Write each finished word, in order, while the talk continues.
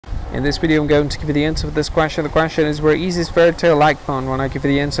In this video, I'm going to give you the answer of this question. The question is, where is this fairy tale like found? When I give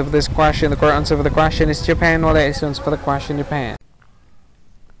you the answer of this question, the correct answer for the question is Japan. Well, that is the answer for the question, Japan.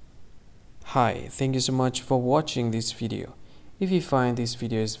 Hi, thank you so much for watching this video. If you find this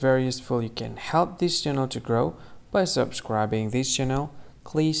video is very useful, you can help this channel to grow by subscribing this channel.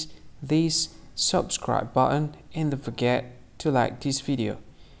 Please this subscribe button and don't forget to like this video.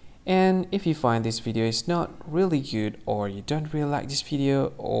 And if you find this video is not really good, or you don't really like this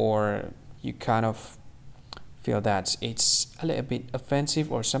video, or you kind of feel that it's a little bit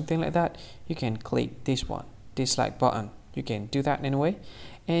offensive or something like that, you can click this one, dislike button. You can do that anyway.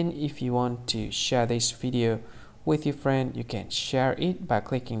 And if you want to share this video with your friend, you can share it by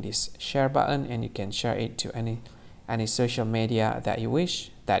clicking this share button, and you can share it to any social media that you wish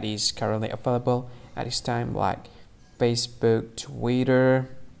that is currently available at this time, like Facebook,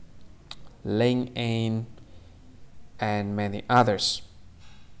 Twitter, LinkedIn, and many others,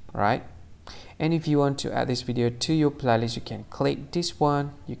 right? And if you want to add this video to your playlist, you can click this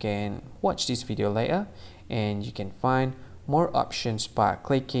one. You can watch this video later, and you can find more options by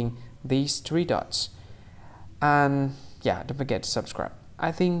clicking these three dots. And yeah, don't forget to subscribe.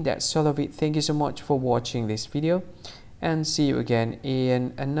 I think that's all of it. Thank you so much for watching this video, and see you again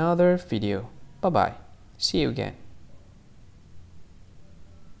in another video. Bye bye. See you again.